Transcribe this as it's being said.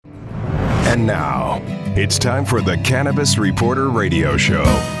And now, it's time for the Cannabis Reporter Radio Show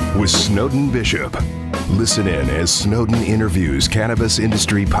with Snowden Bishop. Listen in as Snowden interviews cannabis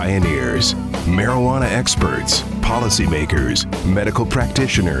industry pioneers, marijuana experts, policymakers, medical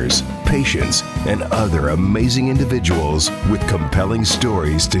practitioners, patients, and other amazing individuals with compelling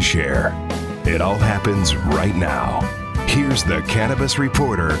stories to share. It all happens right now. Here's the Cannabis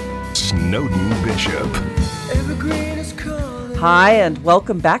Reporter, Snowden Bishop. Hi, and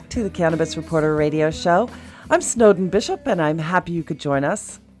welcome back to the Cannabis Reporter Radio Show. I'm Snowden Bishop, and I'm happy you could join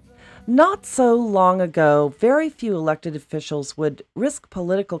us. Not so long ago, very few elected officials would risk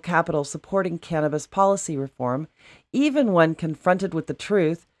political capital supporting cannabis policy reform, even when confronted with the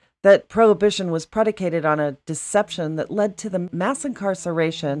truth that prohibition was predicated on a deception that led to the mass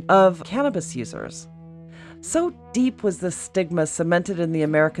incarceration of cannabis users. So deep was the stigma cemented in the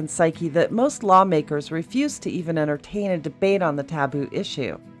American psyche that most lawmakers refused to even entertain a debate on the taboo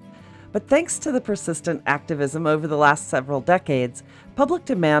issue. But thanks to the persistent activism over the last several decades, public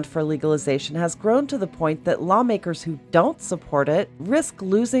demand for legalization has grown to the point that lawmakers who don't support it risk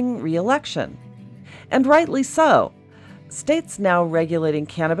losing re-election. And rightly so. States now regulating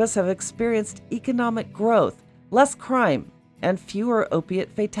cannabis have experienced economic growth, less crime, and fewer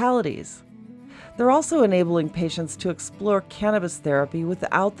opiate fatalities. They're also enabling patients to explore cannabis therapy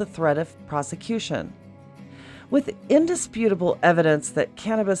without the threat of prosecution. With indisputable evidence that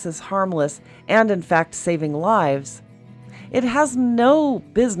cannabis is harmless and, in fact, saving lives, it has no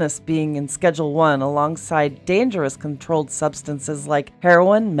business being in Schedule 1 alongside dangerous controlled substances like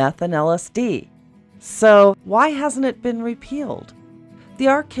heroin, meth, and LSD. So, why hasn't it been repealed? The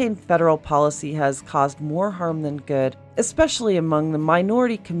arcane federal policy has caused more harm than good, especially among the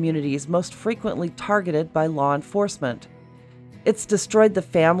minority communities most frequently targeted by law enforcement. It's destroyed the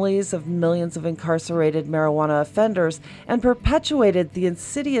families of millions of incarcerated marijuana offenders and perpetuated the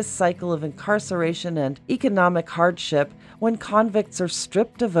insidious cycle of incarceration and economic hardship when convicts are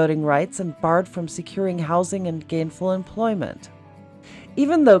stripped of voting rights and barred from securing housing and gainful employment.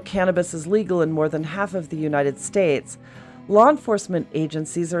 Even though cannabis is legal in more than half of the United States, law enforcement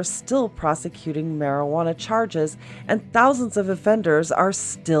agencies are still prosecuting marijuana charges, and thousands of offenders are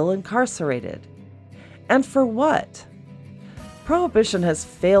still incarcerated. And for what? Prohibition has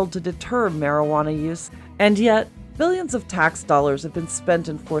failed to deter marijuana use, and yet billions of tax dollars have been spent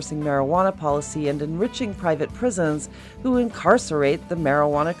enforcing marijuana policy and enriching private prisons who incarcerate the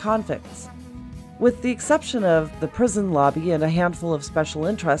marijuana convicts. With the exception of the prison lobby and a handful of special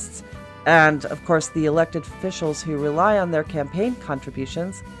interests, and, of course, the elected officials who rely on their campaign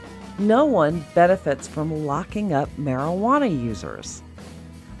contributions, no one benefits from locking up marijuana users.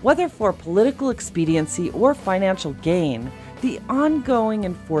 Whether for political expediency or financial gain, the ongoing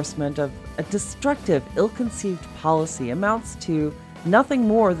enforcement of a destructive, ill-conceived policy amounts to nothing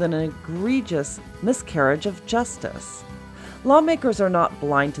more than an egregious miscarriage of justice. Lawmakers are not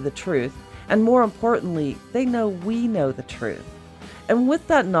blind to the truth, and more importantly, they know we know the truth. And with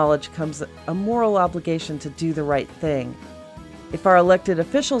that knowledge comes a moral obligation to do the right thing. If our elected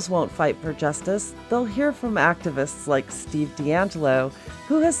officials won't fight for justice, they'll hear from activists like Steve DeAngelo,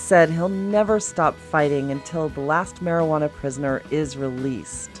 who has said he'll never stop fighting until the last marijuana prisoner is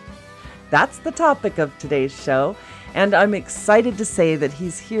released. That's the topic of today's show, and I'm excited to say that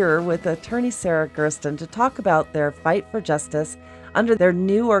he's here with attorney Sarah Gersten to talk about their fight for justice under their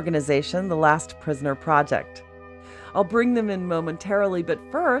new organization, the Last Prisoner Project. I'll bring them in momentarily, but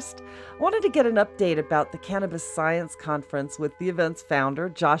first, I wanted to get an update about the Cannabis Science Conference with the event's founder,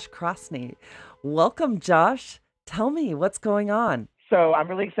 Josh Krosny. Welcome, Josh. Tell me what's going on. So I'm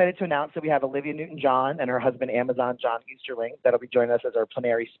really excited to announce that we have Olivia Newton-John and her husband, Amazon John Easterling, that'll be joining us as our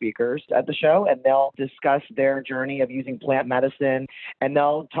plenary speakers at the show, and they'll discuss their journey of using plant medicine, and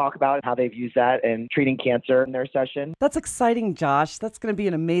they'll talk about how they've used that in treating cancer in their session. That's exciting, Josh. That's going to be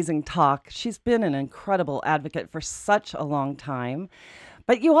an amazing talk. She's been an incredible advocate for such a long time.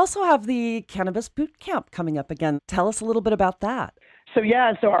 But you also have the Cannabis Boot Camp coming up again. Tell us a little bit about that. So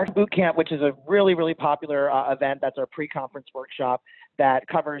our boot camp, which is a really, really popular event, that's our pre-conference workshop that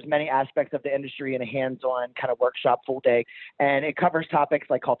covers many aspects of the industry in a hands-on kind of workshop full day. And it covers topics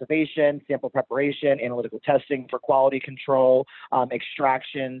like cultivation, sample preparation, analytical testing for quality control,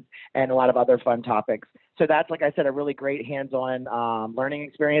 extraction, and a lot of other fun topics. So that's, like I said, a really great hands-on learning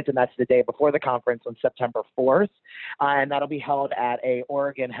experience, and that's the day before the conference on September 4th. And that'll be held at a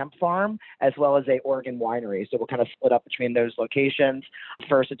Oregon hemp farm as well as a Oregon winery. So we'll kind of split up between those locations.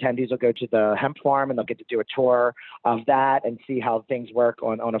 First, attendees will go to the hemp farm, and they'll get to do a tour of that and see how things work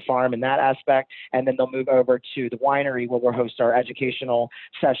on a farm in that aspect. And then they'll move over to the winery, where we'll host our educational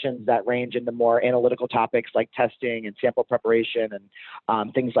sessions that range into more analytical topics like testing and sample preparation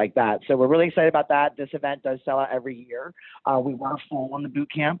and things like that. So we're really excited about that. This event does sell out every year. We were full on the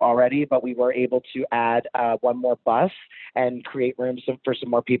boot camp already, but we were able to add one more bus and create rooms for some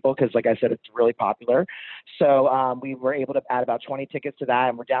more people because, like I said, it's really popular. So we were able to add about 20 tickets to that,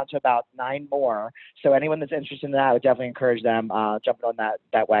 and we're down to about 9 more. So anyone that's interested in that, I would definitely encourage them jumping on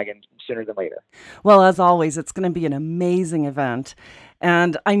that wagon sooner than later. Well, as always, it's going to be an amazing event.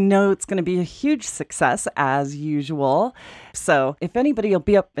 And I know it's going to be a huge success, as usual. So if anybody will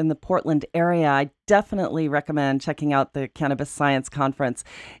be up in the Portland area, I definitely recommend checking out the Cannabis Science Conference.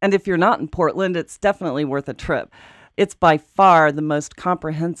 And if you're not in Portland, it's definitely worth a trip. It's by far the most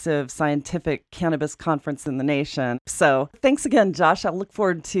comprehensive scientific cannabis conference in the nation. So thanks again, Josh. I look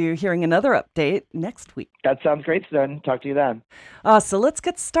forward to hearing another update next week. That sounds great, Stone. Talk to you then. So let's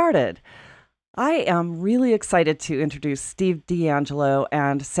get started. I am really excited to introduce Steve DeAngelo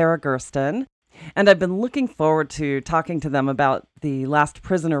and Sarah Gersten, and I've been looking forward to talking to them about the Last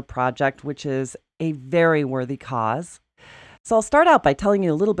Prisoner Project, which is a very worthy cause. So I'll start out by telling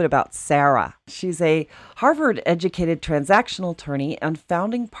you a little bit about Sarah. She's a Harvard-educated transactional attorney and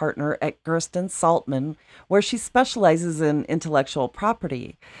founding partner at Gersten Saltman, where she specializes in intellectual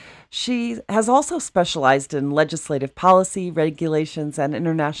property. She has also specialized in legislative policy, regulations, and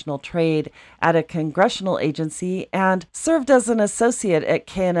international trade at a congressional agency and served as an associate at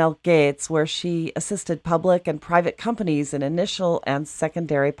K&L Gates, where she assisted public and private companies in initial and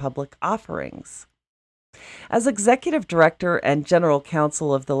secondary public offerings. As executive director and general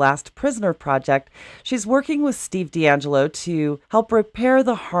counsel of the Last Prisoner Project, she's working with Steve DeAngelo to help repair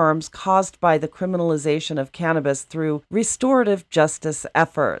the harms caused by the criminalization of cannabis through restorative justice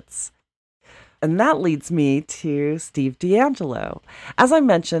efforts. And that leads me to Steve DeAngelo. As I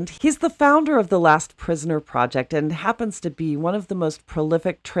mentioned, he's the founder of the Last Prisoner Project and happens to be one of the most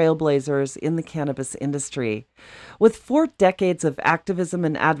prolific trailblazers in the cannabis industry. With 4 decades of activism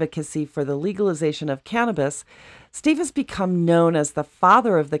and advocacy for the legalization of cannabis, Steve has become known as the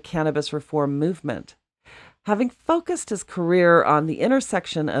father of the cannabis reform movement. Having focused his career on the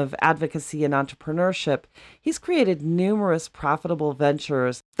intersection of advocacy and entrepreneurship, he's created numerous profitable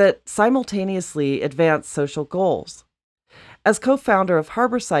ventures that simultaneously advance social goals. As co-founder of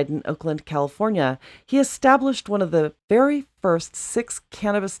Harborside in Oakland, California, he established one of the very first 6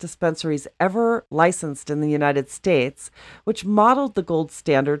 cannabis dispensaries ever licensed in the United States, which modeled the gold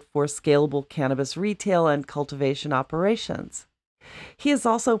standard for scalable cannabis retail and cultivation operations. He has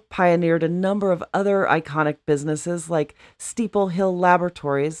also pioneered a number of other iconic businesses like Steeple Hill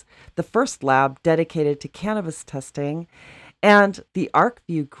Laboratories, the first lab dedicated to cannabis testing, and the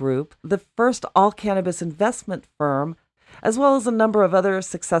ArcView Group, the first all-cannabis investment firm, as well as a number of other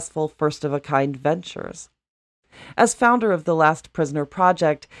successful first-of-a-kind ventures. As founder of the Last Prisoner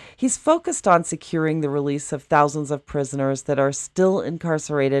Project, he's focused on securing the release of thousands of prisoners that are still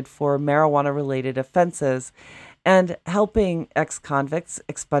incarcerated for marijuana-related offenses and helping ex-convicts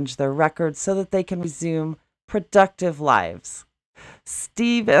expunge their records so that they can resume productive lives.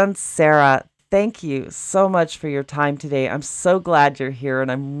 Steve and Sarah, thank you so much for your time today. I'm so glad you're here,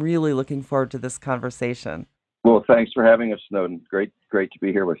 and I'm really looking forward to this conversation. Well, thanks for having us, Snowden. Great to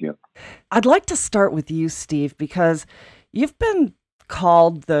be here with you. I'd like to start with you, Steve, because you've been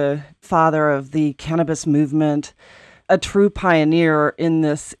called the father of the cannabis movement, a true pioneer in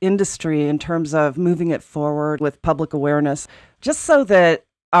this industry in terms of moving it forward with public awareness. Just so that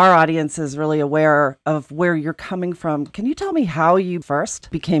our audience is really aware of where you're coming from, can you tell me how you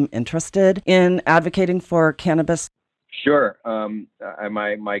first became interested in advocating for cannabis? Sure.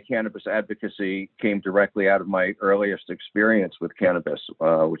 My cannabis advocacy came directly out of my earliest experience with cannabis,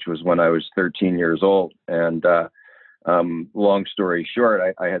 which was when I was 13 years old. And long story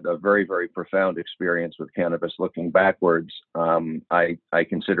short, I had a very, very profound experience with cannabis. Looking backwards, I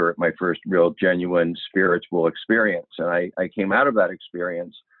consider it my first real, genuine spiritual experience. And I came out of that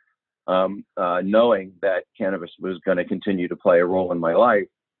experience knowing that cannabis was going to continue to play a role in my life.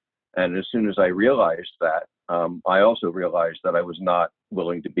 And as soon as I realized that, I also realized that I was not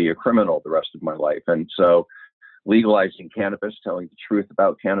willing to be a criminal the rest of my life. And so legalizing cannabis, telling the truth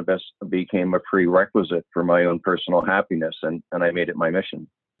about cannabis became a prerequisite for my own personal happiness, and I made it my mission.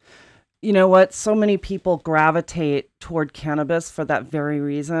 You know what? So many people gravitate toward cannabis for that very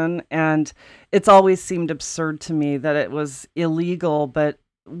reason. And it's always seemed absurd to me that it was illegal. But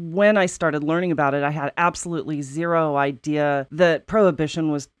when I started learning about it, I had absolutely zero idea that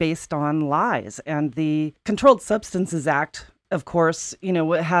prohibition was based on lies. And the Controlled Substances Act, of course,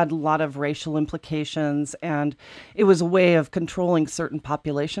 it had a lot of racial implications, and it was a way of controlling certain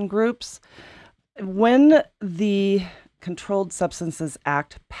population groups. When the Controlled Substances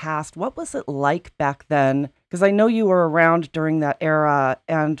Act passed, what was it like back then? Because I know you were around during that era,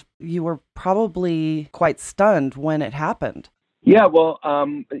 and you were probably quite stunned when it happened. Yeah, well,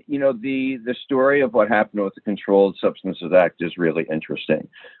 the story of what happened with the Controlled Substances Act is really interesting.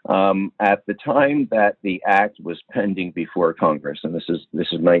 At the time that the act was pending before Congress, and this is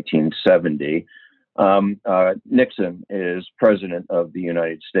 1970, Nixon is president of the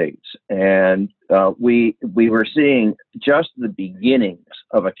United States, and we were seeing just the beginnings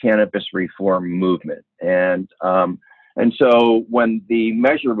of a cannabis reform movement, and so when the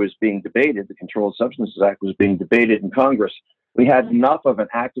measure was being debated, the Controlled Substances Act was being debated in Congress, we had enough of an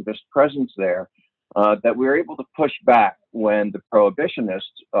activist presence there that we were able to push back when the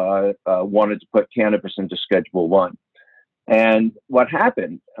prohibitionists wanted to put cannabis into Schedule 1. And what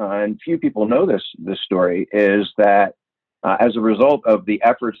happened, and few people know this story, is that as a result of the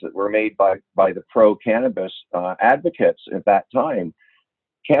efforts that were made by the pro-cannabis advocates at that time,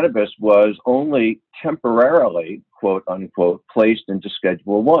 cannabis was only temporarily, quote unquote, placed into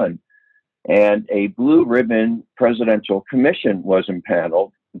Schedule 1. And a blue ribbon presidential commission was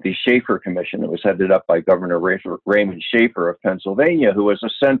impaneled, the Schaefer Commission. It was headed up by Governor Raymond Schaefer of Pennsylvania, who was a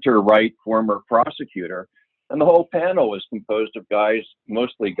center-right former prosecutor. And the whole panel was composed of guys,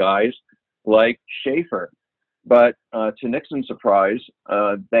 mostly guys like Schaefer. But to Nixon's surprise,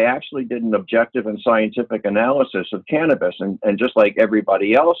 they actually did an objective and scientific analysis of cannabis. And just like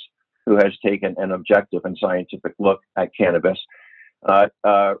everybody else who has taken an objective and scientific look at cannabis,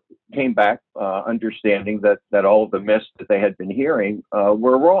 came back understanding that all of the myths that they had been hearing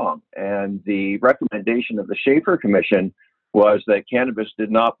were wrong. And the recommendation of the Schaefer Commission was that cannabis did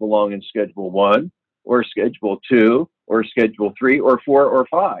not belong in Schedule 1 or Schedule 2 or Schedule 3 or 4 or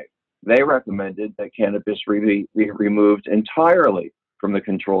 5. They recommended that cannabis be removed entirely from the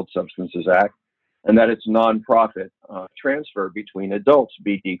Controlled Substances Act and that its nonprofit transfer between adults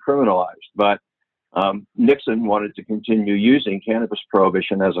be decriminalized. But Nixon wanted to continue using cannabis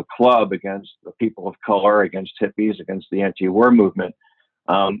prohibition as a club against the people of color, against hippies, against the anti-war movement.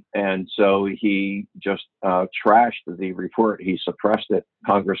 And so he just trashed the report. He suppressed it.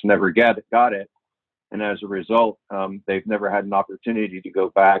 Congress never got it. And as a result, they've never had an opportunity to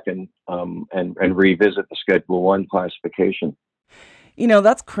go back and revisit the Schedule 1 classification.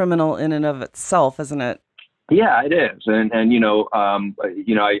 That's criminal in and of itself, isn't it? Yeah, it is, and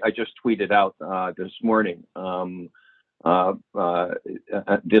I just tweeted out this morning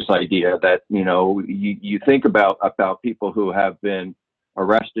this idea that you think about people who have been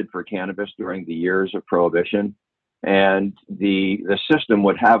arrested for cannabis during the years of prohibition, and the system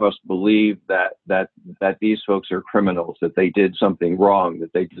would have us believe that these folks are criminals, that they did something wrong,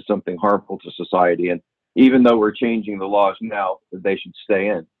 that they did something harmful to society, and even though we're changing the laws now, that they should stay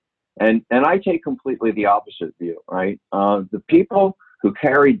in. And I take completely the opposite view, right? The people who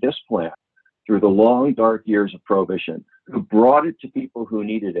carried this plant through the long, dark years of prohibition, who brought it to people who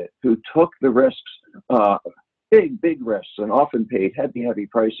needed it, who took the risks, big risks, and often paid heavy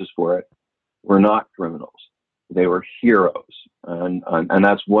prices for it, were not criminals. They were heroes. And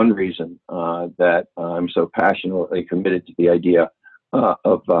that's one reason that I'm so passionately committed to the idea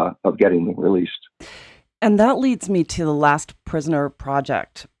of getting them released. And that leads me to the Last Prisoner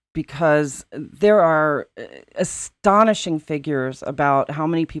Project, because there are astonishing figures about how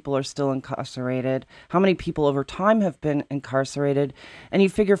many people are still incarcerated, how many people over time have been incarcerated. And you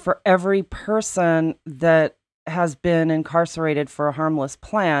figure for every person that has been incarcerated for a harmless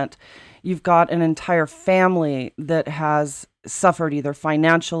plant, you've got an entire family that has suffered either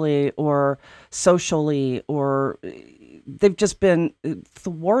financially or socially, or they've just been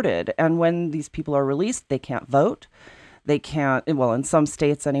thwarted. And when these people are released, they can't vote. They can't, well, in some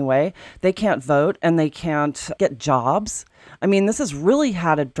states anyway, they can't vote and they can't get jobs. I mean, this has really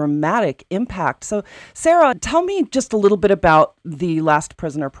had a dramatic impact. So, Sarah, tell me just a little bit about the Last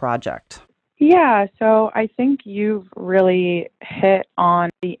Prisoner Project. Yeah, so I think you've really hit on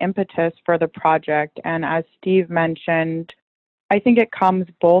the impetus for the project. And as Steve mentioned, I think it comes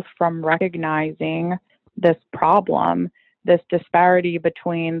both from recognizing this problem, this disparity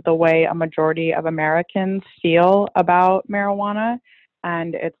between the way a majority of Americans feel about marijuana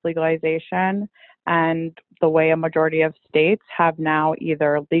and its legalization, and the way a majority of states have now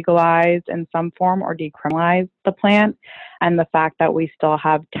either legalized in some form or decriminalized the plant, and the fact that we still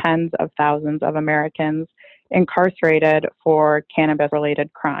have tens of thousands of Americans incarcerated for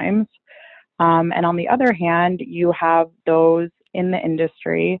cannabis-related crimes. And on the other hand, you have those in the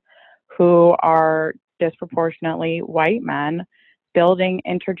industry who are disproportionately white men building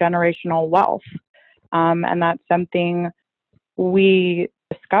intergenerational wealth. And that's something we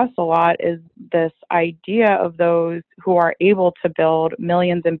discuss a lot, is this idea of those who are able to build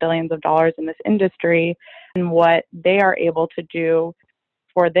millions and billions of dollars in this industry and what they are able to do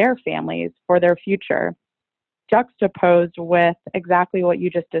for their families, for their future, juxtaposed with exactly what you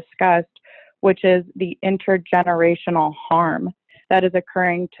just discussed, which is the intergenerational harm that is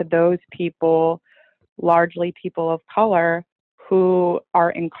occurring to those people, largely people of color, who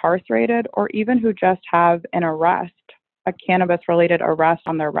are incarcerated or even who just have an arrest, a cannabis-related arrest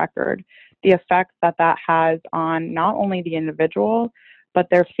on their record. The effects that that has on not only the individual, but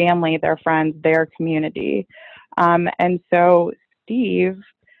their family, their friends, their community. And so Steve,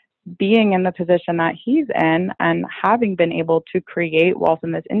 being in the position that he's in and having been able to create wealth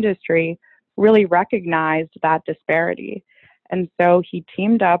in this industry, really recognized that disparity. And so he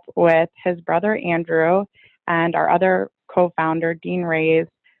teamed up with his brother Andrew and our other co-founder, Dean Reyes,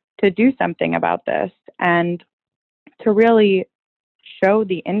 to do something about this and to really show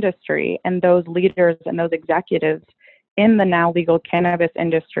the industry and those leaders and those executives in the now legal cannabis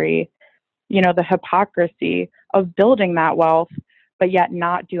industry, you know, the hypocrisy of building that wealth, but yet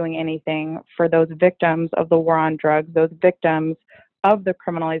not doing anything for those victims of the war on drugs, those victims of the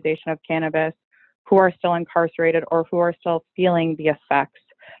criminalization of cannabis who are still incarcerated or who are still feeling the effects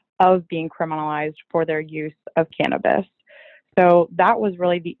of being criminalized for their use of cannabis. So that was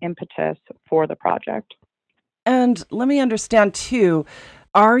really the impetus for the project. And let me understand too,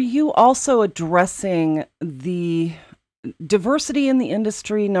 are you also addressing the diversity in the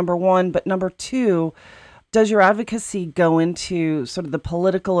industry, number one, but number two, does your advocacy go into sort of the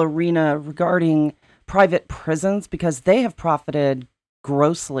political arena regarding private prisons, because they have profited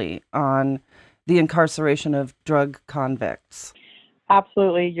grossly on the incarceration of drug convicts?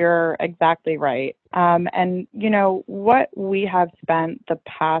 Absolutely, you're exactly right. And, you know, what we have spent the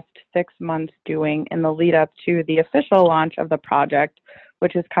past 6 months doing in the lead up to the official launch of the project,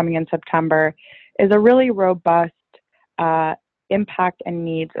 which is coming in September, is a really robust impact and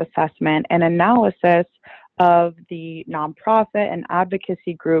needs assessment and analysis of the nonprofit and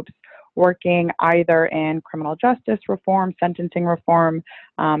advocacy groups working either in criminal justice reform, sentencing reform,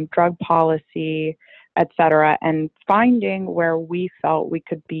 drug policy, et cetera, and finding where we felt we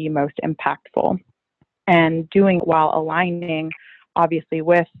could be most impactful and doing while aligning, obviously,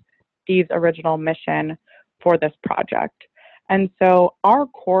 with Steve's original mission for this project. And so our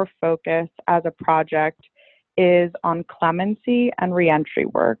core focus as a project is on clemency and reentry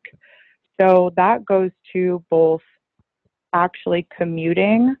work. So that goes to both actually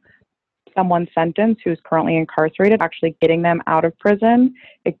commuting someone's sentence who's currently incarcerated, actually getting them out of prison.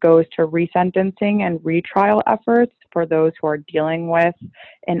 It goes to resentencing and retrial efforts for those who are dealing with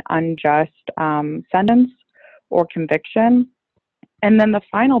an unjust sentence or conviction. And then the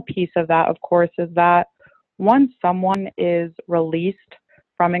final piece of that, of course, is that once someone is released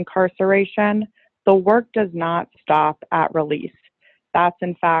from incarceration, the work does not stop at release. That's,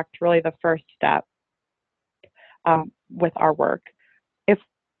 in fact, really the first step with our work. If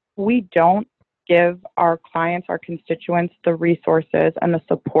we don't give our clients, our constituents, the resources and the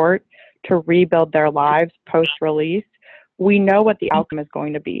support to rebuild their lives post-release, we know what the outcome is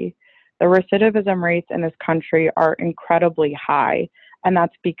going to be. The recidivism rates in this country are incredibly high, and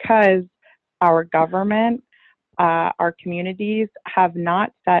that's because our government, our communities have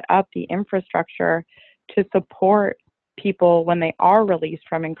not set up the infrastructure to support people when they are released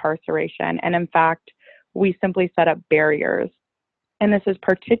from incarceration. And in fact, we simply set up barriers. And this is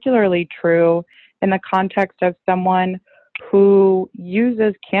particularly true in the context of someone who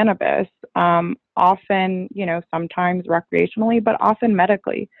uses cannabis, often, sometimes recreationally, but often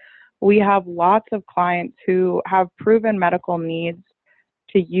medically. We have lots of clients who have proven medical needs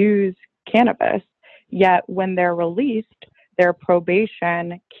to use cannabis, yet when they're released, their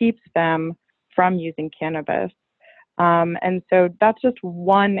probation keeps them from using cannabis. And so that's just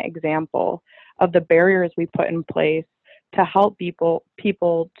one example of the barriers we put in place to help people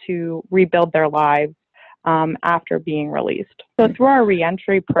to rebuild their lives after being released. So through our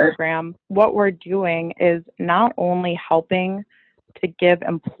reentry program, what we're doing is not only helping to give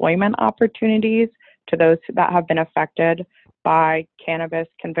employment opportunities to those that have been affected by cannabis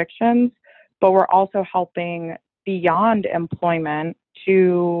convictions, but we're also helping beyond employment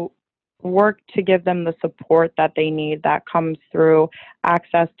to work to give them the support that they need. That comes through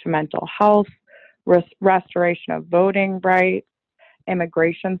access to mental health, restoration of voting rights,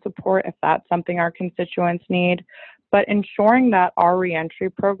 immigration support, if that's something our constituents need, but ensuring that our reentry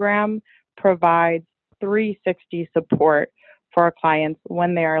program provides 360 support for our clients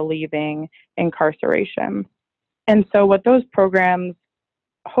when they are leaving incarceration. And so what those programs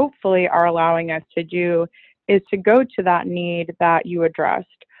hopefully are allowing us to do is to go to that need that you addressed,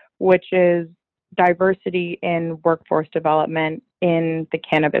 which is diversity in workforce development in the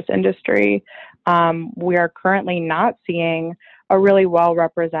cannabis industry. We are currently not seeing a really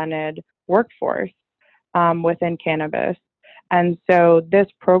well-represented workforce within cannabis. And so this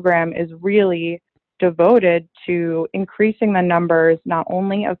program is really devoted to increasing the numbers not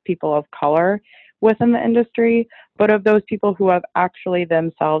only of people of color within the industry, but of those people who have actually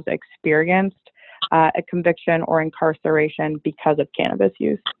themselves experienced a conviction or incarceration because of cannabis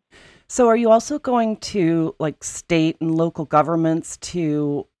use. So are you also going to state and local governments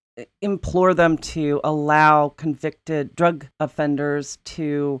to implore them to allow convicted drug offenders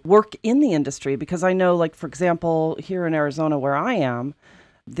to work in the industry? Because I know, for example, here in Arizona where I am,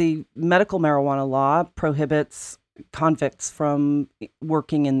 the medical marijuana law prohibits convicts from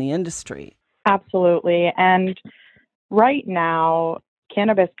working in the industry. Absolutely. And right now,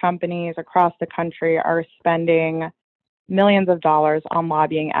 cannabis companies across the country are spending millions of dollars on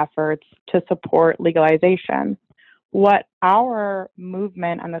lobbying efforts to support legalization. What our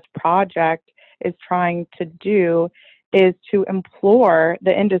movement and this project is trying to do is to implore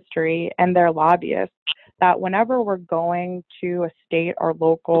the industry and their lobbyists that whenever we're going to a state or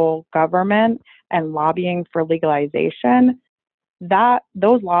local government and lobbying for legalization, that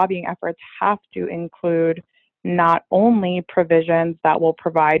those lobbying efforts have to include not only provisions that will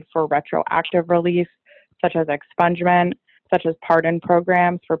provide for retroactive relief, such as expungement, such as pardon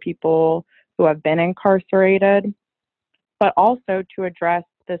programs for people who have been incarcerated, but also to address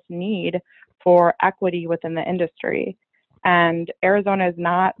this need for equity within the industry. And Arizona is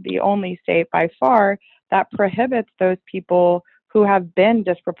not the only state by far that prohibits those people who have been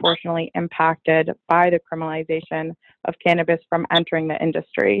disproportionately impacted by the criminalization of cannabis from entering the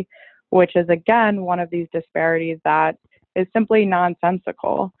industry, which is, again, one of these disparities that is simply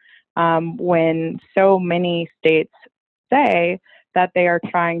nonsensical when so many states say that they are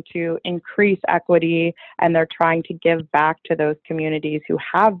trying to increase equity and they're trying to give back to those communities who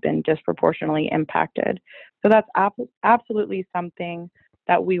have been disproportionately impacted. So that's absolutely something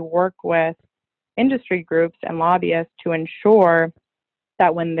that we work with industry groups and lobbyists to ensure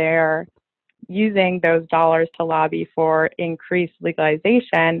that when they're using those dollars to lobby for increased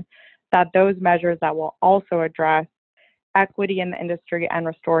legalization, that those measures that will also address equity in the industry and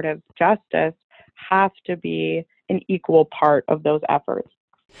restorative justice have to be an equal part of those efforts.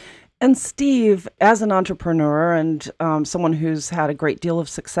 And Steve, as an entrepreneur and someone who's had a great deal of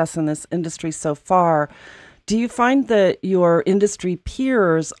success in this industry so far, do you find that your industry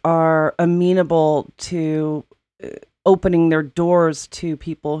peers are amenable to opening their doors to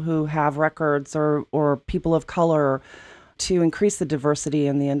people who have records or people of color to increase the diversity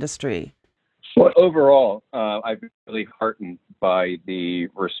in the industry? Well, overall, I've been really heartened by the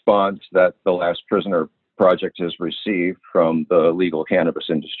response that the Last Prisoner Project has received from the legal cannabis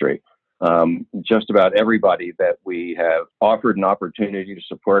industry. Just about everybody that we have offered an opportunity to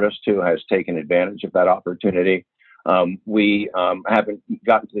support us to has taken advantage of that opportunity. We haven't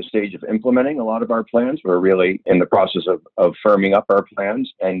gotten to the stage of implementing a lot of our plans. We're really in the process of firming up our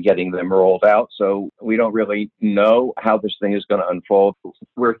plans and getting them rolled out. So we don't really know how this thing is going to unfold.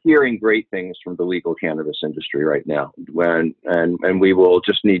 We're hearing great things from the legal cannabis industry right now, and we will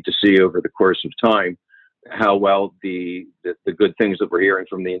just need to see over the course of time how well the good things that we're hearing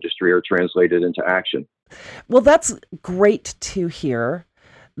from the industry are translated into action. Well, that's great to hear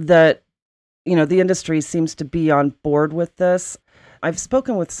that, the industry seems to be on board with this. I've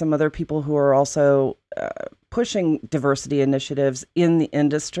spoken with some other people who are also pushing diversity initiatives in the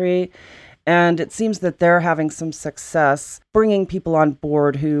industry, and it seems that they're having some success bringing people on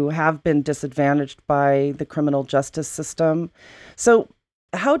board who have been disadvantaged by the criminal justice system. So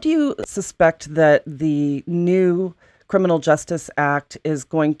how do you suspect that the new Criminal Justice Act is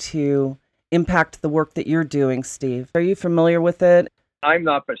going to impact the work that you're doing, Steve? Are you familiar with it? I'm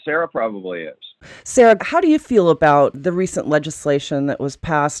not, but Sarah probably is. Sarah, how do you feel about the recent legislation that was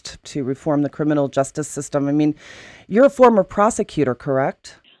passed to reform the criminal justice system? I mean, you're a former prosecutor,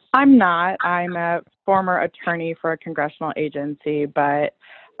 correct? I'm not. I'm a former attorney for a congressional agency, but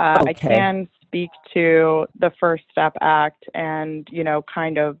I can speak to the First Step Act and,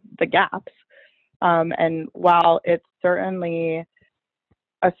 kind of the gaps. And while it's certainly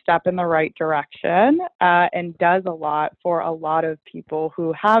a step in the right direction and does a lot for a lot of people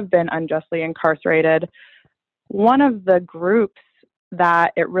who have been unjustly incarcerated. One of the groups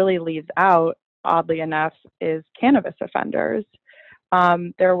that it really leaves out, oddly enough, is cannabis offenders.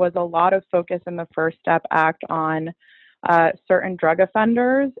 There was a lot of focus in the First Step Act on certain drug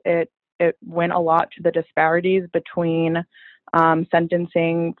offenders. It went a lot to the disparities between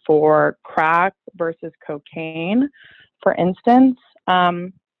sentencing for crack versus cocaine, for instance.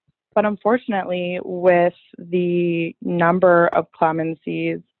 But unfortunately, with the number of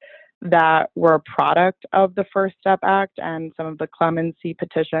clemencies that were a product of the First Step Act and some of the clemency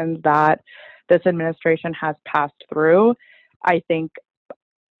petitions that this administration has passed through, I think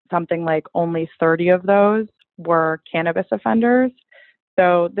something like only 30 of those were cannabis offenders.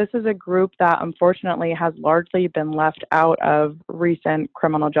 So this is a group that unfortunately has largely been left out of recent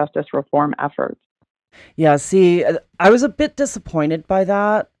criminal justice reform efforts. Yeah, see, I was a bit disappointed by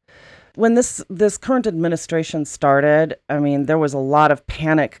that. When this current administration started, I mean, there was a lot of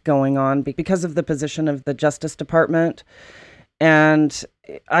panic going on because of the position of the Justice Department. And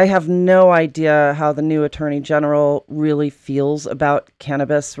I have no idea how the new Attorney General really feels about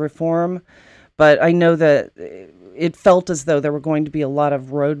cannabis reform. But I know that it felt as though there were going to be a lot of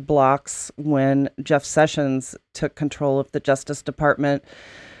roadblocks when Jeff Sessions took control of the Justice Department.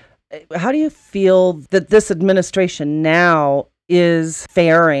 How do you feel that this administration now is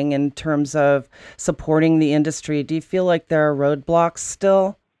faring in terms of supporting the industry? Do you feel like there are roadblocks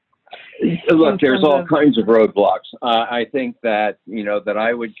still? Look, there's all kinds of roadblocks. I think that, that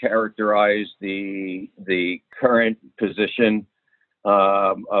I would characterize the current position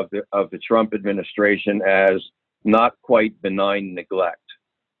of the Trump administration as not quite benign neglect.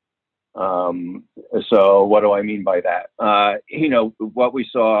 So what do I mean by that? What we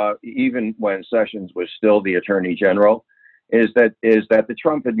saw even when Sessions was still the Attorney General is that the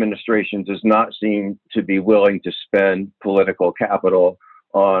Trump administration does not seem to be willing to spend political capital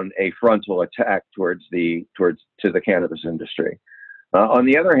on a frontal attack towards the cannabis industry. On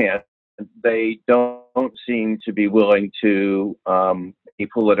the other hand, they don't seem to be willing to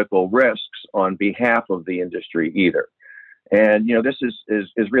take political risks on behalf of the industry either. And this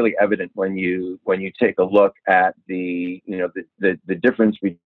is really evident when you take a look at the difference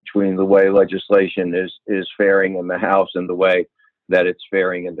between the way legislation is faring in the House and the way that it's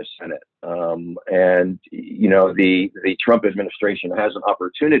faring in the Senate. And the Trump administration has an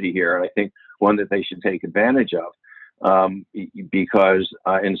opportunity here, and I think one that they should take advantage of, because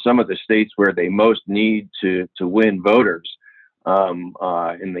in some of the states where they most need to win voters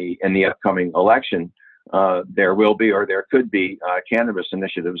in the upcoming election, there will be, or there could be, cannabis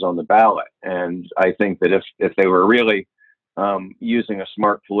initiatives on the ballot. And I think that if they were really using a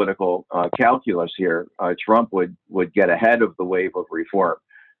smart political calculus here, Trump would get ahead of the wave of reform.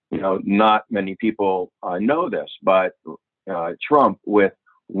 Not many people know this, but Trump, with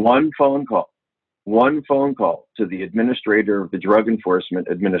one phone call to the administrator of the Drug Enforcement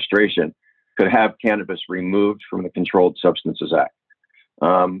Administration, could have cannabis removed from the Controlled Substances Act.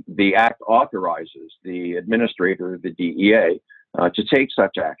 The act authorizes the administrator of the DEA to take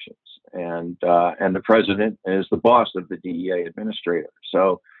such actions, and the president is the boss of the DEA administrator.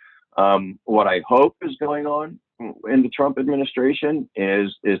 So what I hope is going on in the Trump administration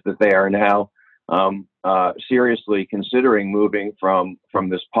is that they are now seriously considering moving from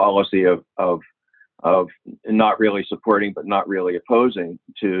this policy of not really supporting but not really opposing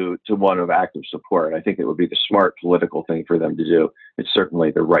to one of active support. I think it would be the smart political thing for them to do. It's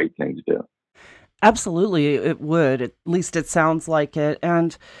certainly the right thing to do. Absolutely, it would. At least it sounds like it.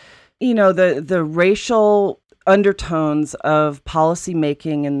 And, the racial undertones of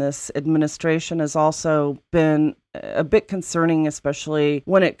policymaking in this administration has also been a bit concerning, especially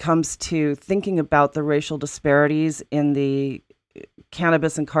when it comes to thinking about the racial disparities in the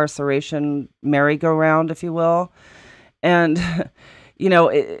cannabis incarceration merry-go-round, if you will. And,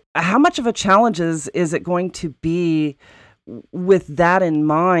 how much of a challenge is it going to be with that in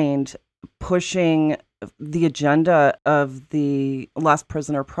mind, pushing the agenda of the Last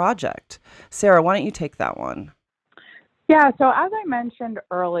Prisoner Project? Sarah, why don't you take that one? Yeah, so as I mentioned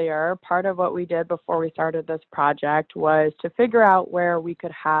earlier, part of what we did before we started this project was to figure out where we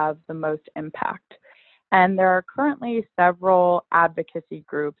could have the most impact. And there are currently several advocacy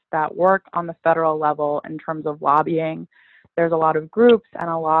groups that work on the federal level in terms of lobbying. There's a lot of groups and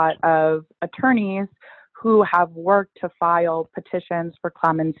a lot of attorneys who have worked to file petitions for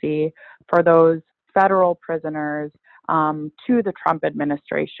clemency for those federal prisoners to the Trump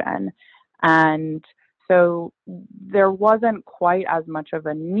administration. And so there wasn't quite as much of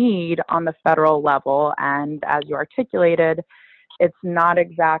a need on the federal level. And as you articulated, it's not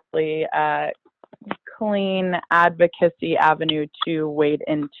exactly a clean advocacy avenue to wade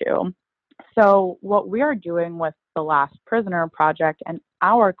into. So what we are doing with the Last Prisoner Project and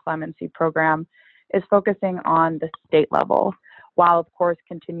our clemency program is focusing on the state level, while of course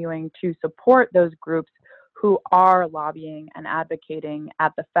continuing to support those groups who are lobbying and advocating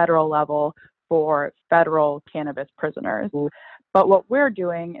at the federal level for federal cannabis prisoners. But what we're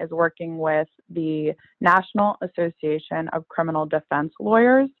doing is working with the National Association of Criminal Defense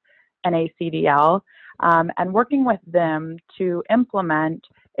Lawyers, NACDL, and working with them to implement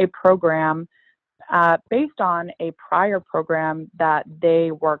a program based on a prior program that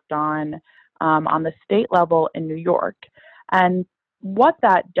they worked on the state level in New York. And what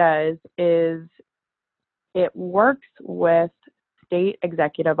that does is it works with state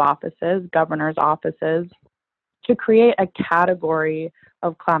executive offices, governor's offices, to create a category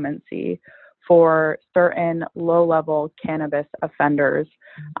of clemency for certain low-level cannabis offenders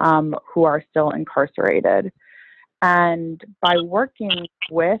who are still incarcerated. And by working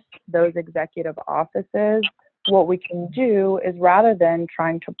with those executive offices, what we can do is, rather than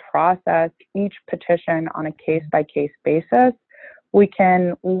trying to process each petition on a case-by-case basis, we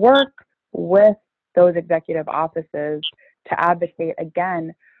can work with those executive offices to advocate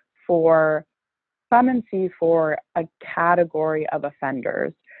again for clemency for a category of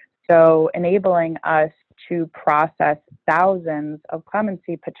offenders. So enabling us to process thousands of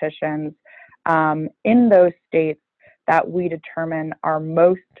clemency petitions in those states that we determine are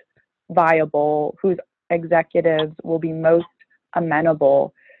most viable, whose executives will be most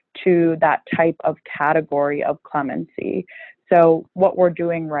amenable to that type of category of clemency. So what we're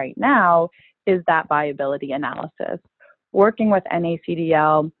doing right now is that viability analysis, working with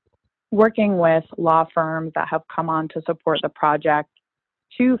NACDL, working with law firms that have come on to support the project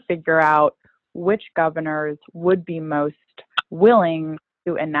to figure out which governors would be most willing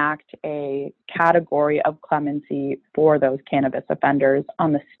to enact a category of clemency for those cannabis offenders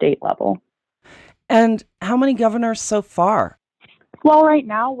on the state level. And how many governors so far? Well, right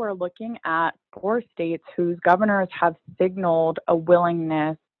now we're looking at 4 states whose governors have signaled a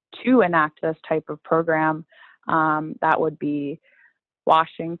willingness to enact this type of program. That would be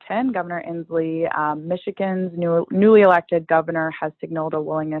Washington, Governor Inslee. Michigan's newly elected governor has signaled a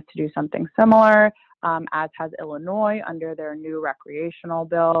willingness to do something similar, as has Illinois under their new recreational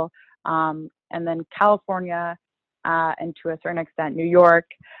bill. And then California, and to a certain extent New York,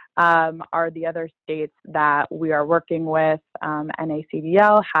 are the other states that we are working with.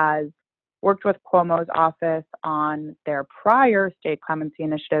 NACDL has worked with Cuomo's office on their prior state clemency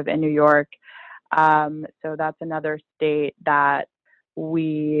initiative in New York. So that's another state that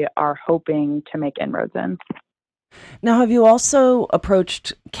we are hoping to make inroads in. Now, have you also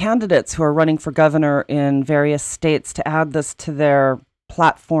approached candidates who are running for governor in various states to add this to their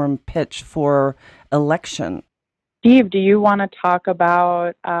platform pitch for election? Steve, do you want to talk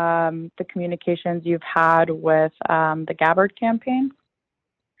about the communications you've had with the Gabbard campaign?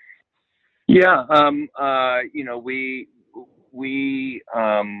 Yeah, I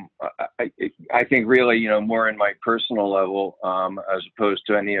think really, more in my personal level, as opposed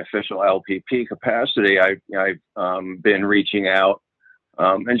to any official LPP capacity, I've been reaching out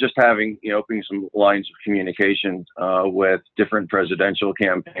and just having, opening some lines of communication with different presidential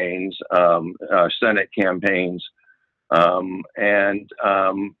campaigns, Senate campaigns,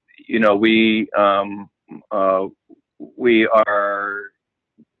 we are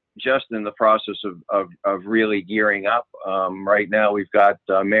just in the process of really gearing up. Right now, we've got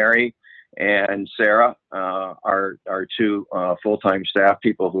Mary and Sarah, our 2 full-time staff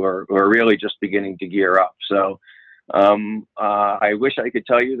people who are really just beginning to gear up. So I wish I could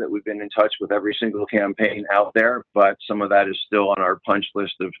tell you that we've been in touch with every single campaign out there, but some of that is still on our punch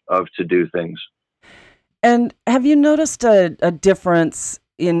list of to-do things. And have you noticed a difference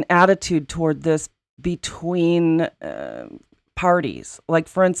in attitude toward this between parties? Like,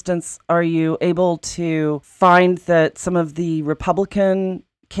 for instance, are you able to find that some of the Republican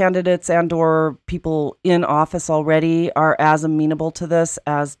candidates and or people in office already are as amenable to this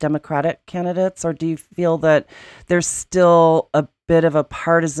as Democratic candidates? Or do you feel that there's still a bit of a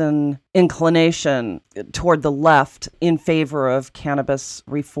partisan inclination toward the left in favor of cannabis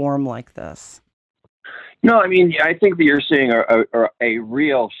reform like this? No, I mean, I think that you're seeing a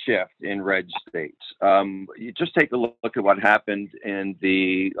real shift in red states. You just take a look at what happened in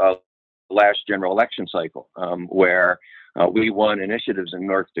the last general election cycle, where we won initiatives in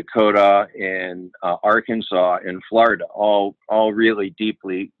North Dakota, in Arkansas, in Florida, all really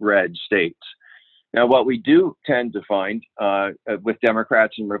deeply red states. Now, what we do tend to find with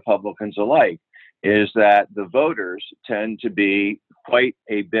Democrats and Republicans alike is that the voters tend to be quite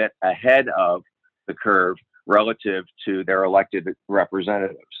a bit ahead of the curve relative to their elected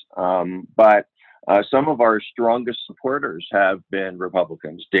representatives. But some of our strongest supporters have been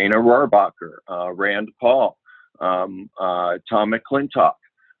Republicans: Dana Rohrabacher, Rand Paul, Tom McClintock,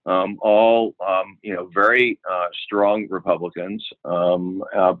 all very strong Republicans,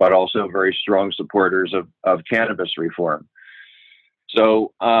 but also very strong supporters of cannabis reform.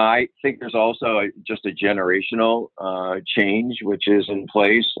 So I think there's also just a generational change which is in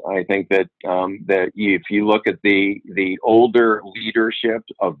place. I think that if you look at the older leadership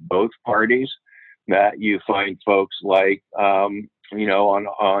of both parties, that you find folks like on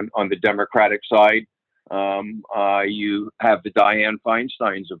the Democratic side, you have the Dianne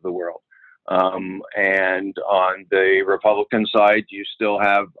Feinsteins of the world, and on the Republican side, you still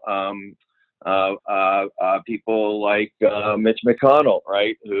have people like Mitch McConnell,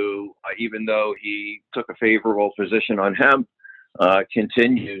 right? Who, even though he took a favorable position on hemp,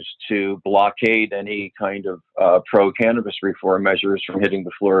 continues to blockade any kind of pro-cannabis reform measures from hitting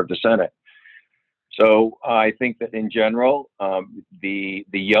the floor of the Senate. So I think that in general, the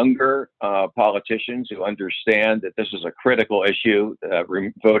younger politicians who understand that this is a critical issue,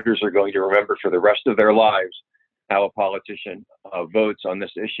 voters are going to remember for the rest of their lives how a politician votes on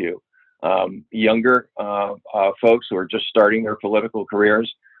this issue. Younger folks who are just starting their political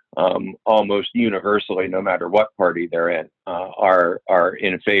careers, almost universally, no matter what party they're in, are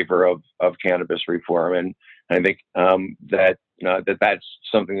in favor of cannabis reform. And I think that's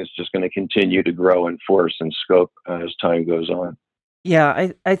something that's just going to continue to grow in force and scope as time goes on.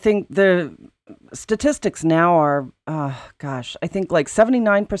 Yeah, I think the statistics now are, I think like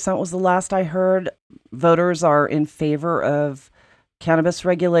 79% was the last I heard. Voters are in favor of cannabis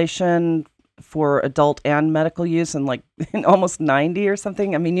regulation for adult and medical use, and like almost 90 or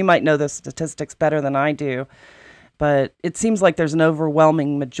something. I mean, you might know the statistics better than I do, but it seems like there's an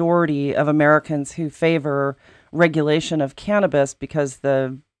overwhelming majority of Americans who favor regulation of cannabis because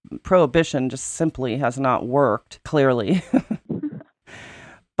the prohibition just simply has not worked, clearly.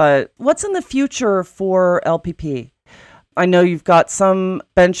 But what's in the future for LPP? I know you've got some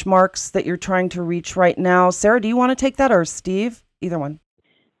benchmarks that you're trying to reach right now. Sarah, do you want to take that, or Steve? Either one.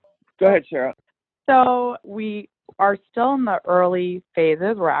 Go ahead, Sarah. So we are still in the early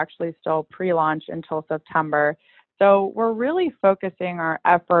phases. We're actually still pre-launch until September. So we're really focusing our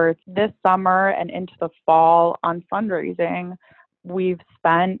efforts this summer and into the fall on fundraising. We've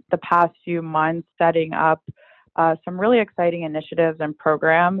spent the past few months setting up some really exciting initiatives and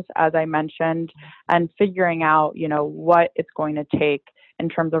programs, as I mentioned, and figuring out, what it's going to take in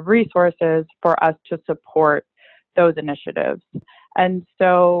terms of resources for us to support those initiatives. And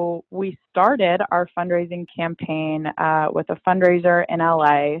so we started our fundraising campaign with a fundraiser in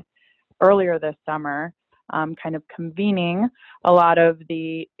LA earlier this summer, kind of convening a lot of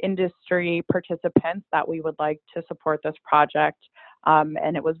the industry participants that we would like to support this project.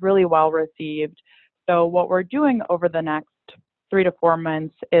 And it was really well received. So what we're doing over the next 3 to 4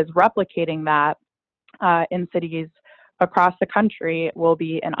 months is replicating that in cities across the country. We'll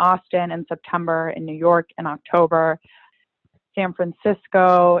be in Austin in September, in New York in October, San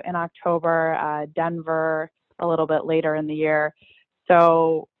Francisco in October, Denver a little bit later in the year.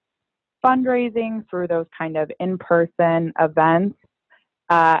 So fundraising through those kind of in-person events,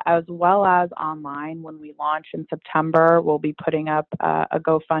 as well as online. When we launch in September, we'll be putting up a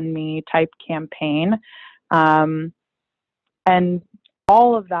GoFundMe type campaign. And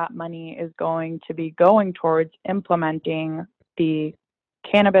all of that money is going to be going towards implementing the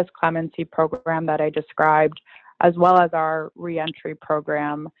cannabis clemency program that I described, as well as our reentry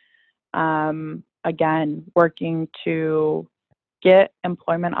program. Again, working to get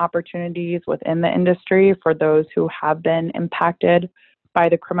employment opportunities within the industry for those who have been impacted by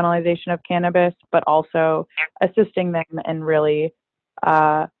the criminalization of cannabis, but also assisting them in really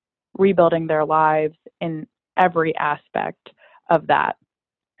rebuilding their lives in every aspect of that.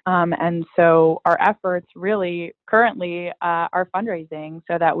 And so our efforts really currently are fundraising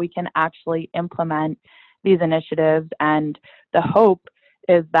so that we can actually implement these initiatives. And the hope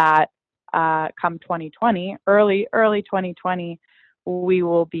is that come 2020, early 2020, we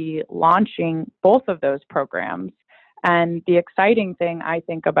will be launching both of those programs. And the exciting thing I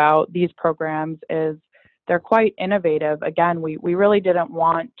think about these programs is they're quite innovative. Again, we really didn't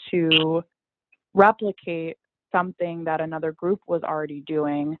want to replicate something that another group was already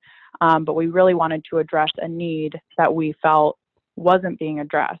doing, but we really wanted to address a need that we felt wasn't being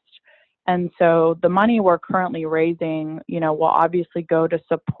addressed. And so the money we're currently raising, will obviously go to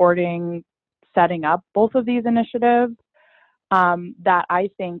supporting setting up both of these initiatives that I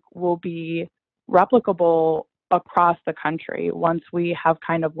think will be replicable across the country once we have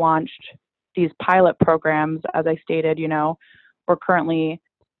kind of launched these pilot programs. As I stated, we're currently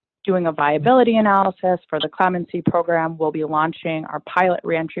doing a viability analysis for the clemency program. We'll be launching our pilot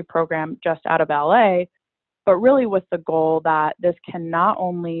reentry program just out of LA, but really with the goal that this can not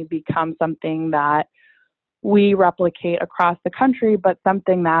only become something that we replicate across the country, but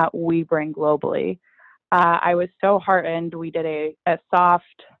something that we bring globally. I was so heartened. We did a soft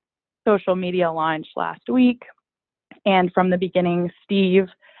social media launch last week. And from the beginning, Steve,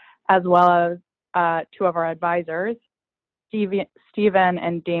 as well as two of our advisors, Stephen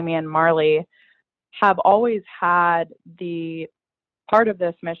and Damian Marley, have always had the part of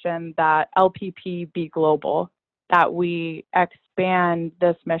this mission that LPP be global, that we expand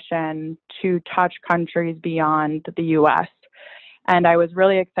this mission to touch countries beyond the U.S. And I was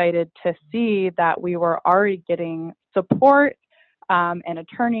really excited to see that we were already getting support and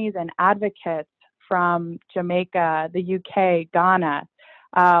attorneys and advocates from Jamaica, the UK, Ghana,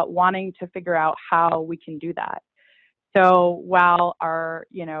 wanting to figure out how we can do that. So while our,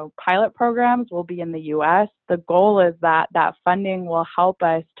 pilot programs will be in the U.S., the goal is that funding will help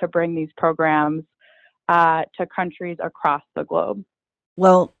us to bring these programs to countries across the globe.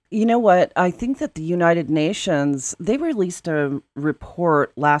 Well, you know what? I think that the United Nations, they released a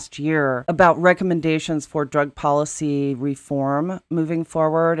report last year about recommendations for drug policy reform moving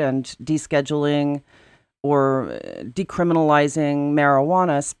forward and descheduling or decriminalizing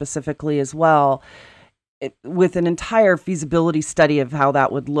marijuana specifically as well, with an entire feasibility study of how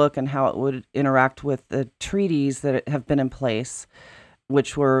that would look and how it would interact with the treaties that have been in place,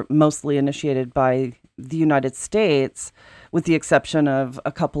 which were mostly initiated by the United States, with the exception of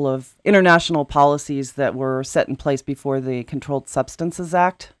a couple of international policies that were set in place before the Controlled Substances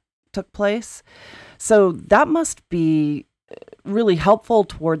Act took place. So that must be really helpful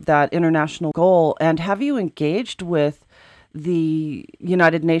toward that international goal. And have you engaged with the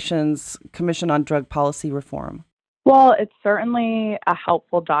United Nations Commission on Drug Policy Reform? Well, it's certainly a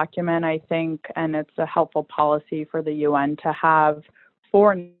helpful document, I think, and it's a helpful policy for the UN to have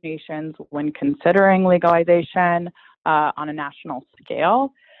for nations when considering legalization on a national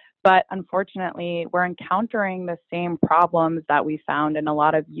scale. But unfortunately, we're encountering the same problems that we found in a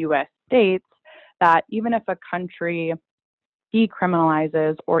lot of U.S. states, that even if a country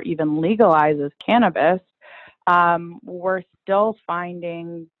decriminalizes or even legalizes cannabis, we're still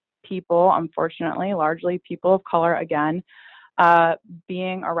finding people, unfortunately, largely people of color again,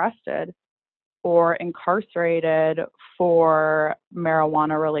 being arrested or incarcerated for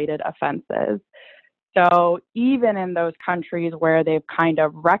marijuana-related offenses. So even in those countries where they've kind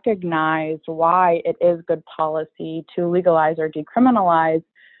of recognized why it is good policy to legalize or decriminalize,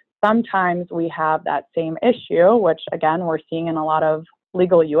 sometimes we have that same issue, which again, we're seeing in a lot of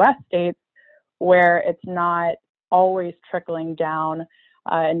legal U.S. states, where it's not always trickling down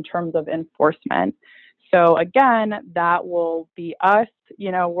in terms of enforcement. So again, that will be us,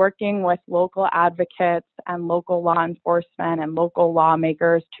 working with local advocates and local law enforcement and local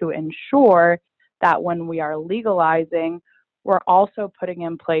lawmakers to ensure that when we are legalizing, we're also putting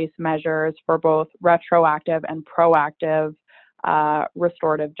in place measures for both retroactive and proactive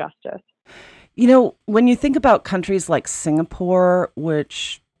restorative justice. When you think about countries like Singapore,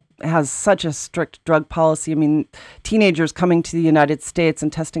 which has such a strict drug policy, teenagers coming to the United States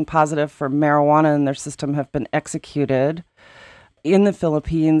and testing positive for marijuana in their system have been executed. In the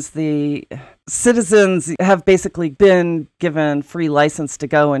Philippines, the citizens have basically been given free license to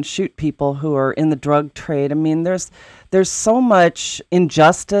go and shoot people who are in the drug trade. There's so much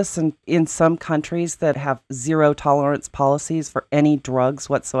injustice in some countries that have zero tolerance policies for any drugs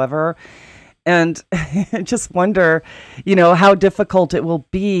whatsoever. And I just wonder, how difficult it will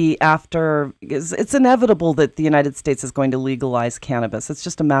be after, because it's inevitable that the United States is going to legalize cannabis. It's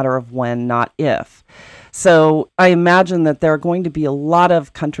just a matter of when, not if. So I imagine that there are going to be a lot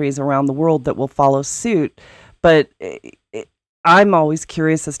of countries around the world that will follow suit. But I'm always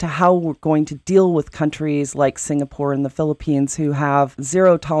curious as to how we're going to deal with countries like Singapore and the Philippines who have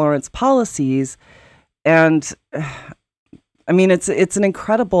zero tolerance policies. And it's an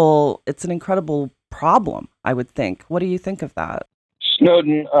incredible problem, I would think. What do you think of that?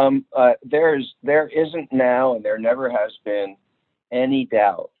 Snowden, there isn't now, and there never has been, any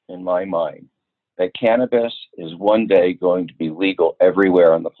doubt in my mind that cannabis is one day going to be legal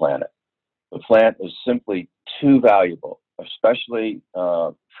everywhere on the planet. The plant is simply too valuable, especially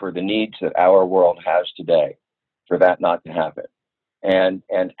for the needs that our world has today, for that not to happen. And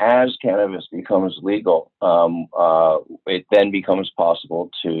as cannabis becomes legal, it then becomes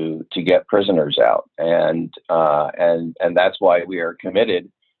possible to get prisoners out, and that's why we are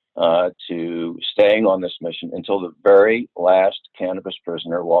committed to staying on this mission until the very last cannabis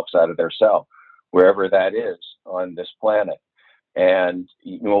prisoner walks out of their cell, wherever that is on this planet. And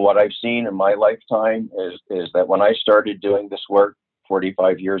what I've seen in my lifetime is that when I started doing this work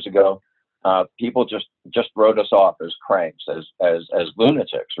 45 years ago, people just wrote us off as cranks, as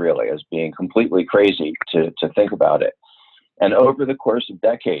lunatics, really, as being completely crazy to think about it. And over the course of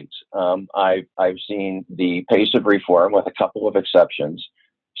decades, I've seen the pace of reform, with a couple of exceptions,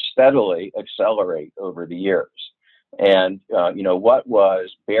 steadily accelerate over the years. And what was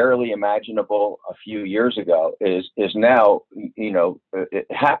barely imaginable a few years ago is now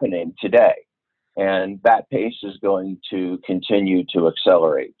happening today, and that pace is going to continue to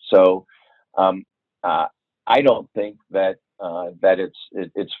accelerate. So I don't think that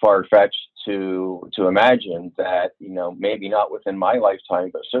it's far-fetched to imagine that, maybe not within my lifetime,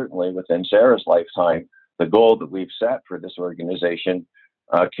 but certainly within Sarah's lifetime, the goal that we've set for this organization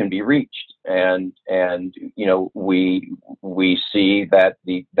can be reached. And we see that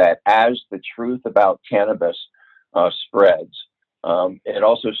as the truth about cannabis spreads, it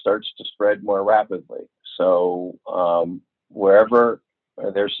also starts to spread more rapidly. So wherever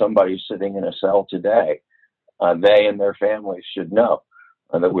there's somebody sitting in a cell today, they and their families should know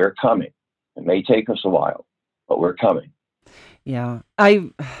that we're coming. It may take us a while, but we're coming. Yeah,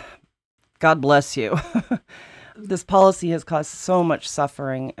 God bless you. This policy has caused so much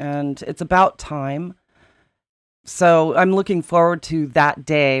suffering, and it's about time. So I'm looking forward to that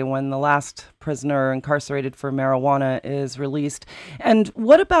day when the last prisoner incarcerated for marijuana is released. And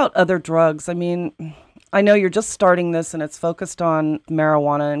what about other drugs? I mean, I know you're just starting this and it's focused on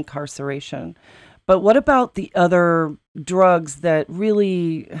marijuana incarceration, but what about the other drugs that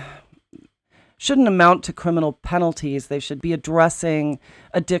really shouldn't amount to criminal penalties? They should be addressing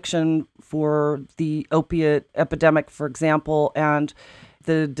addiction for the opiate epidemic, for example, and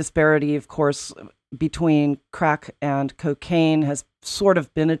the disparity, of course, between crack and cocaine has sort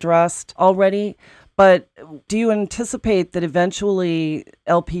of been addressed already. But do you anticipate that eventually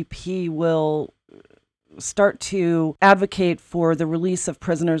LPP will start to advocate for the release of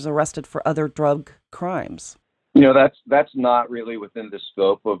prisoners arrested for other drug crimes? That's not really within the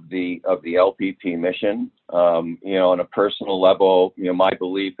scope of the LPP mission. On a personal level, my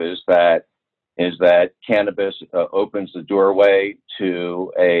belief is that cannabis opens the doorway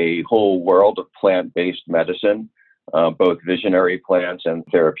to a whole world of plant-based medicine, both visionary plants and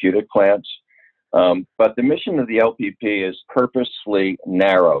therapeutic plants. But the mission of the LPP is purposely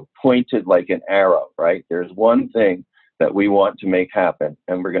narrow, pointed like an arrow, right? There's one thing that we want to make happen,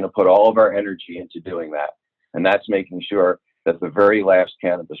 and we're going to put all of our energy into doing that. And that's making sure that the very last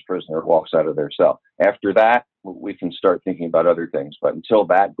cannabis prisoner walks out of their cell. After that, we can start thinking about other things. But until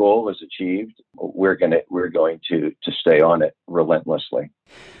that goal is achieved, we're going to stay on it relentlessly.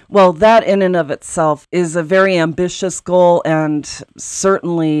 Well, that in and of itself is a very ambitious goal and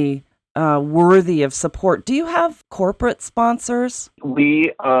certainly worthy of support. Do you have corporate sponsors?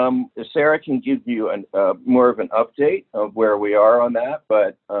 Sarah can give you more of an update of where we are on that,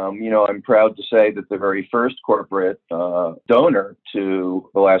 but I'm proud to say that the very first corporate donor to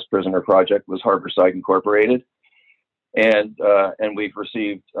the Last Prisoner Project was Harborside Incorporated, and we've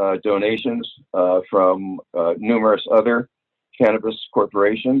received donations from numerous other cannabis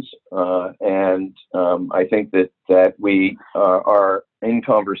corporations, and I think that we are in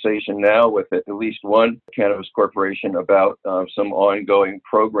conversation now with at least one cannabis corporation about some ongoing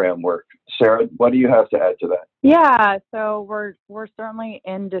program work. Sarah, what do you have to add to that? Yeah, so we're certainly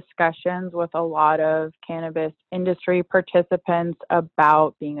in discussions with a lot of cannabis industry participants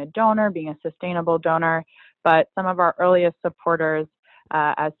about being a donor, being a sustainable donor. But some of our earliest supporters,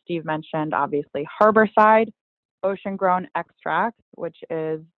 as Steve mentioned, obviously Harborside, Ocean Grown Extracts, which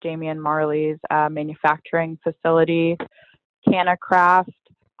is Damian Marley's manufacturing facility, CannaCraft,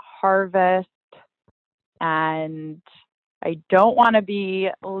 Harvest, and I don't want to be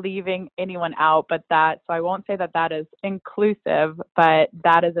leaving anyone out, so I won't say that is inclusive, but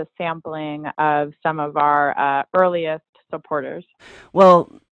that is a sampling of some of our earliest supporters.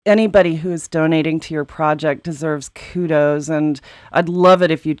 Well, anybody who's donating to your project deserves kudos, and I'd love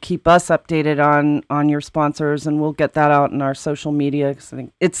it if you'd keep us updated on your sponsors, and we'll get that out in our social media, because I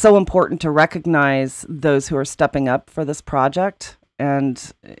think it's so important to recognize those who are stepping up for this project.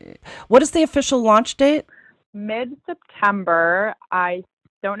 And what is the official launch date? Mid-September. I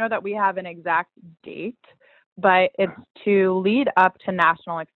don't know that we have an exact date, but it's to lead up to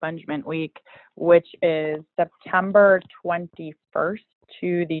National Expungement Week, which is September 21st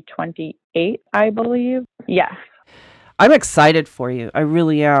to the 28th, I believe. Yes. I'm excited for you. I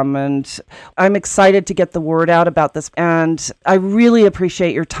really am. And I'm excited to get the word out about this. And I really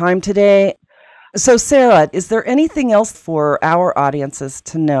appreciate your time today. So, Sarah, is there anything else for our audiences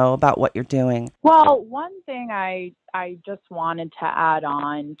to know about what you're doing? Well, one thing I just wanted to add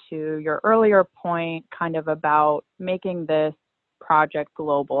on to your earlier point, kind of about making this project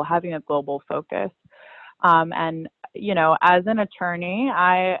global, having a global focus. And, as an attorney,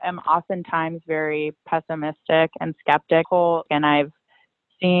 I am oftentimes very pessimistic and skeptical, and I've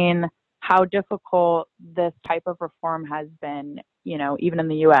seen how difficult this type of reform has been, even in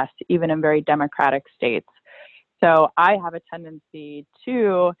the U.S., even in very democratic states. So I have a tendency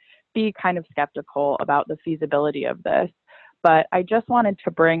to be kind of skeptical about the feasibility of this. But I just wanted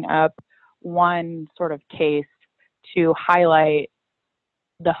to bring up one sort of case to highlight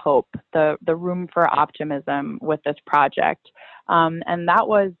the hope, the room for optimism with this project. And that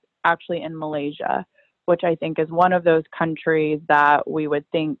was actually in Malaysia, which I think is one of those countries that we would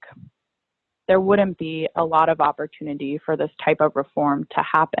think there wouldn't be a lot of opportunity for this type of reform to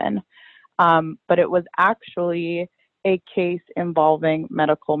happen. But it was actually a case involving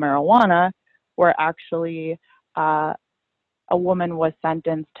medical marijuana where actually a woman was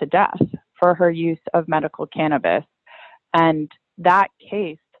sentenced to death for her use of medical cannabis. And that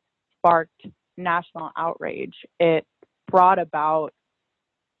case sparked national outrage. It brought about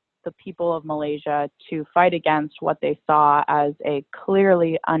the people of Malaysia to fight against what they saw as a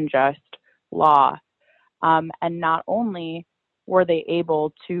clearly unjust law. And not only were they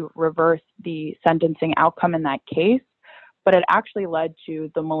able to reverse the sentencing outcome in that case, but it actually led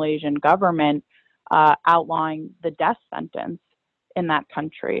to the Malaysian government outlawing the death sentence in that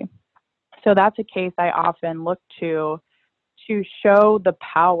country. So that's a case I often look to show the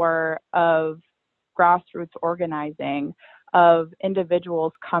power of grassroots organizing, of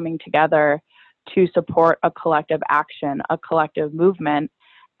individuals coming together to support a collective action, a collective movement.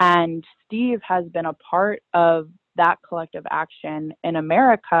 And Steve has been a part of that collective action in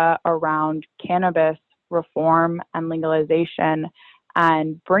America around cannabis reform and legalization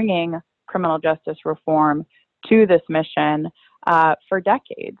and bringing criminal justice reform to this mission for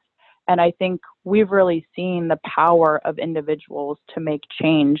decades. And I think we've really seen the power of individuals to make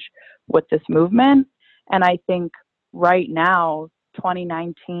change with this movement. And I think right now,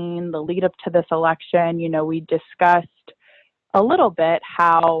 2019, the lead up to this election, we discussed a little bit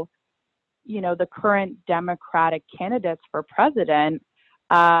how, the current Democratic candidates for president,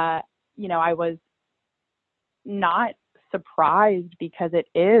 I was not surprised because it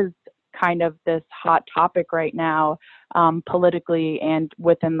is kind of this hot topic right now, politically and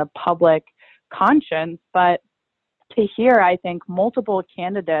within the public conscience. But to hear, I think, multiple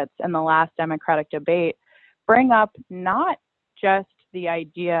candidates in the last Democratic debate bring up not just the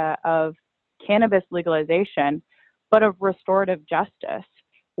idea of cannabis legalization, but of restorative justice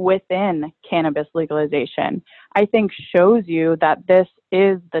within cannabis legalization, I think shows you that this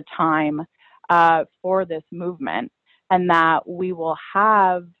is the time for this movement, and that we will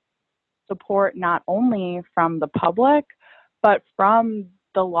have support not only from the public, but from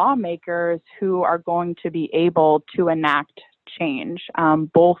the lawmakers who are going to be able to enact change,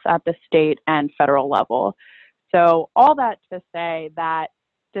 both at the state and federal level. So all that to say that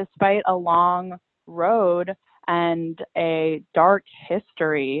despite a long road and a dark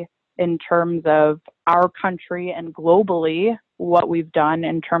history in terms of our country and globally, what we've done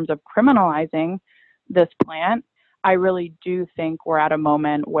in terms of criminalizing this plant, I really do think we're at a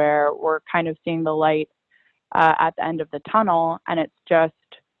moment where we're kind of seeing the light at the end of the tunnel. And it's just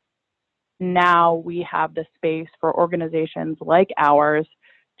now we have the space for organizations like ours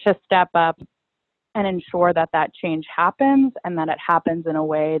to step up and ensure that that change happens, and that it happens in a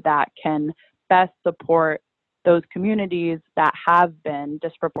way that can best support those communities that have been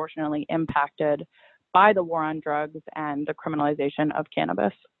disproportionately impacted by the war on drugs and the criminalization of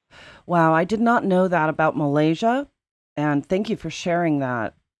cannabis. Wow, I did not know that about Malaysia, and thank you for sharing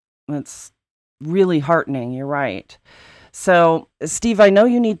that. It's really heartening, you're right. So, Steve, I know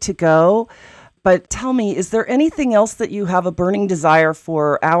you need to go, but tell me, is there anything else that you have a burning desire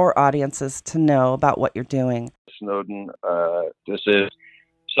for our audiences to know about what you're doing? Snowden, this is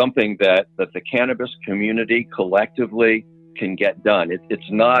something that the cannabis community collectively can get done.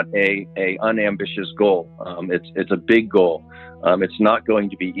 It's not a unambitious goal. It's a big goal. It's not going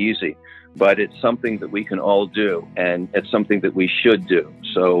to be easy, but it's something that we can all do, and it's something that we should do.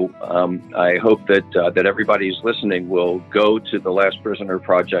 So I hope that everybody who's listening will go to the Last Prisoner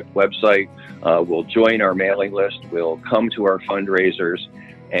Project website, will join our mailing list, will come to our fundraisers,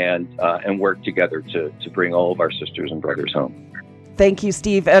 and work together to bring all of our sisters and brothers home. Thank you,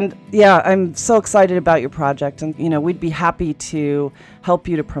 Steve. And yeah, I'm so excited about your project. And, we'd be happy to help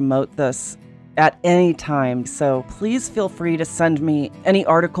you to promote this at any time. So please feel free to send me any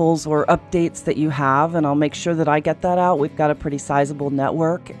articles or updates that you have, and I'll make sure that I get that out. We've got a pretty sizable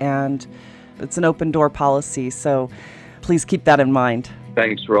network, and it's an open door policy. So please keep that in mind.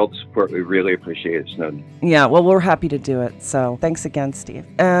 Thanks for all the support. We really appreciate it, Snowden. Yeah, well, we're happy to do it. So thanks again, Steve.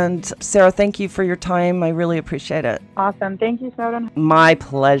 And Sarah, thank you for your time. I really appreciate it. Awesome. Thank you, Snowden. My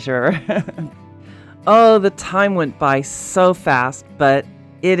pleasure. Oh, the time went by so fast, but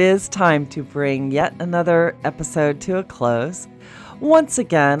it is time to bring yet another episode to a close. Once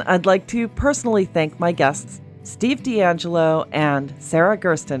again, I'd like to personally thank my guests, Steve DeAngelo and Sarah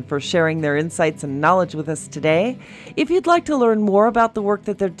Gersten, for sharing their insights and knowledge with us today. If you'd like to learn more about the work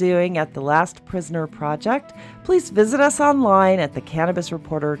that they're doing at the Last Prisoner Project, please visit us online at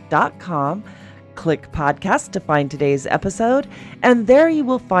thecannabisreporter.com. Click podcast to find today's episode, and there you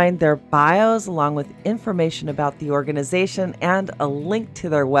will find their bios along with information about the organization and a link to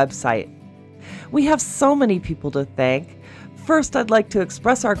their website. We have so many people to thank. First, I'd like to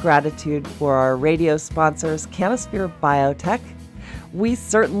express our gratitude for our radio sponsors, Canosphere Biotech. We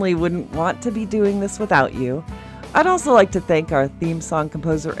certainly wouldn't want to be doing this without you. I'd also like to thank our theme song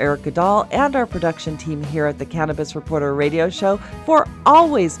composer, Eric Goodall, and our production team here at the Cannabis Reporter Radio Show for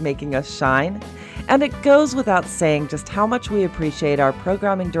always making us shine. And it goes without saying just how much we appreciate our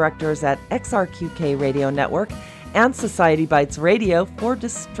programming directors at XRQK Radio Network and Society Bites Radio for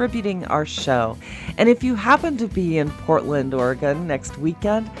distributing our show. And if you happen to be in Portland, Oregon next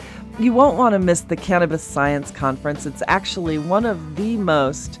weekend, you won't want to miss the Cannabis Science Conference. It's actually one of the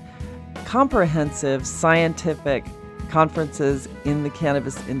most comprehensive scientific conferences in the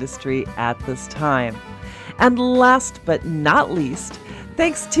cannabis industry at this time. And last but not least,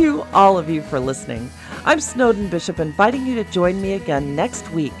 thanks to all of you for listening. I'm Snowden Bishop, inviting you to join me again next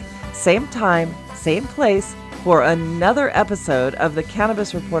week, same time, same place, for another episode of the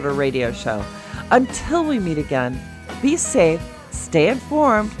Cannabis Reporter Radio Show. Until we meet again, be safe, stay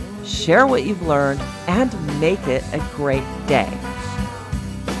informed, share what you've learned, and make it a great day.